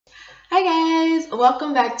Hi guys,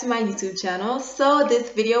 welcome back to my YouTube channel. So this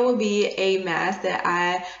video will be a mask that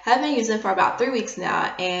I have been using for about 3 weeks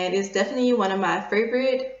now, and it's definitely one of my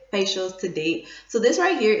favorite facials to date. So this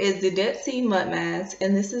right here is the Dead Sea Mud Mask,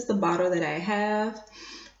 and this is the bottle that I have.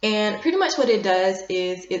 And pretty much what it does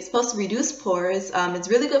is it's supposed to reduce pores. It's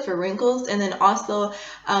really good for wrinkles, and then also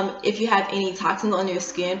if you have any toxins on your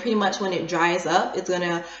skin, pretty much when it dries up, it's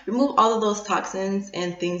gonna remove all of those toxins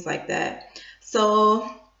and things like that.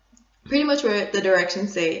 So pretty much what the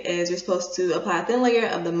directions say is you're supposed to apply a thin layer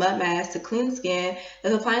of the mud mask to clean the skin.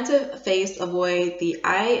 As applying to face, avoid the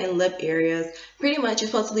eye and lip areas. Pretty much you're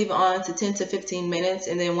supposed to leave it on to 10 to 15 minutes,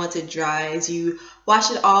 and then once it dries, you wash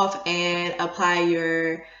it off and apply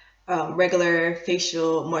your regular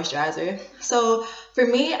facial moisturizer. So for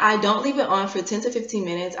me, I don't leave it on for 10 to 15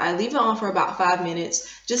 minutes. I leave it on for about 5 minutes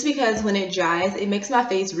just because when it dries, it makes my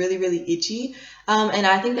face really itchy. And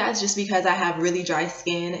I think that's just because I have really dry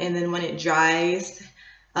skin, and then when it dries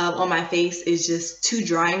on my face, it's just too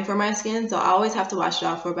drying for my skin. So I always have to wash it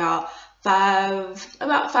off for about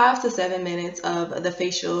 5 to 7 minutes of the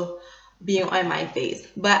facial being on my face.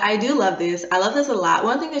 But I do love this. I love this a lot.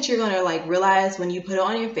 One thing that you're going to realize when you put it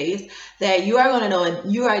on your face, that you are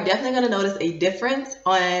definitely going to notice a difference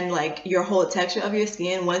on your whole texture of your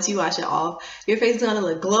skin once you wash it off. Your face is going to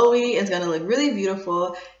look glowy, it's going to look really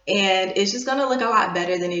beautiful, and it's just going to look a lot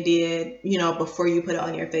better than it did, before you put it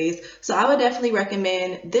on your face. So I would definitely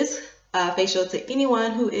recommend this facial to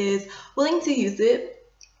anyone who is willing to use it.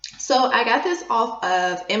 So I got this off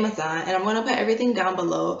of Amazon, and I'm going to put everything down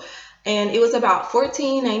below. And it was about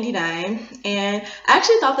 $14.99, and I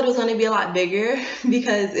actually thought that it was going to be a lot bigger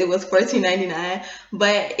because it was $14.99,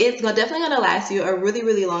 but it's definitely going to last you a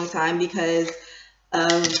really long time because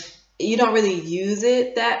you don't really use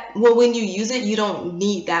it when you use it, you don't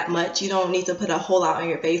need that much. You don't need to put a whole lot on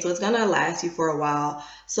your face, so it's going to last you for a while.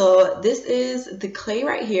 So this is the clay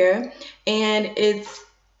right here, and it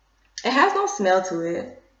has no smell to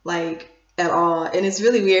it at all, and it's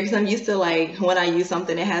really weird because I'm used to when I use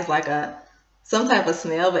something, it has some type of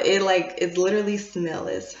smell, but it's literally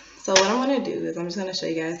smellless. So what I'm going to do is I'm just going to show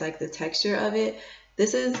you guys the texture of it.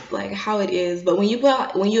 This is how it is, but when you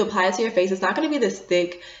apply it to your face, it's not going to be this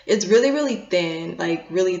thick. It's really thin,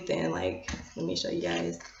 really thin. Let me show you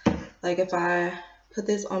guys. If I put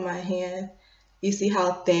this on my hand, you see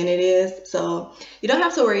how thin it is. So you don't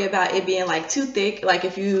have to worry about it being too thick.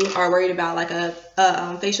 If you are worried about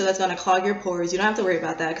a facial that's going to clog your pores, you don't have to worry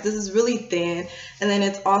about that because this is really thin. And then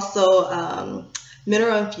it's also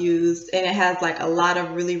mineral infused, and it has a lot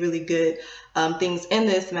of really good things in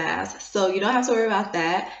this mask. So you don't have to worry about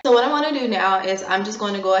that. So what I want to do now is I'm just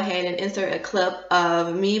going to go ahead and insert a clip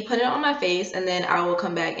of me putting it on my face, and then I will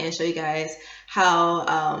come back and show you guys how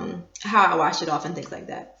I wash it off and things like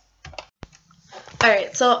that.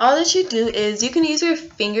 Alright, so all that you do is you can use your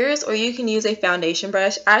fingers or you can use a foundation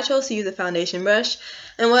brush. I chose to use a foundation brush,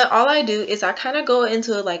 and all I do is I kind of go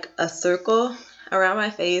into a circle around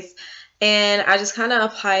my face, and I just kind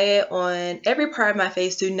of apply it on every part of my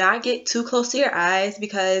face. Do not get too close to your eyes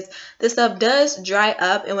because this stuff does dry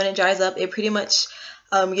up, and when it dries up, it pretty much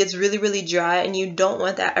gets really dry, and you don't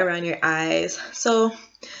want that around your eyes. So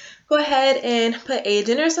go ahead and put a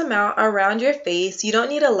generous amount around your face. You don't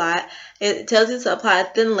need a lot. It tells you to apply a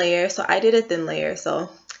thin layer, so I did a thin layer. So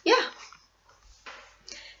yeah.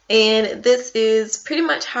 And this is pretty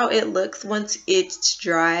much how it looks once it's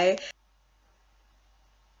dry.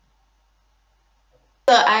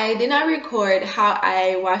 So I did not record how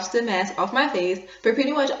I washed the mask off my face, but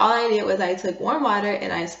pretty much all I did was I took warm water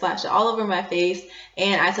and I splashed it all over my face,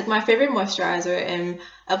 and I took my favorite moisturizer and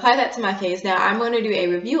applied that to my face. Now I'm going to do a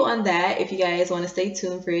review on that if you guys want to stay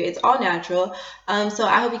tuned for it. It's all natural. So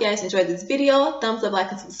I hope you guys enjoyed this video. Thumbs up,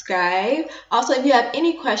 like, and subscribe. Also, if you have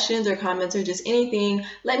any questions or comments or just anything,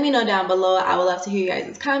 let me know down below. I would love to hear you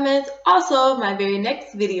guys' comments. Also, my very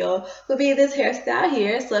next video will be this hairstyle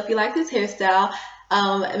here. So if you like this hairstyle,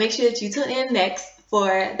 make sure that you tune in next for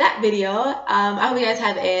that video. I hope you guys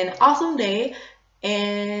have an awesome day,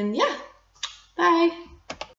 and yeah, bye.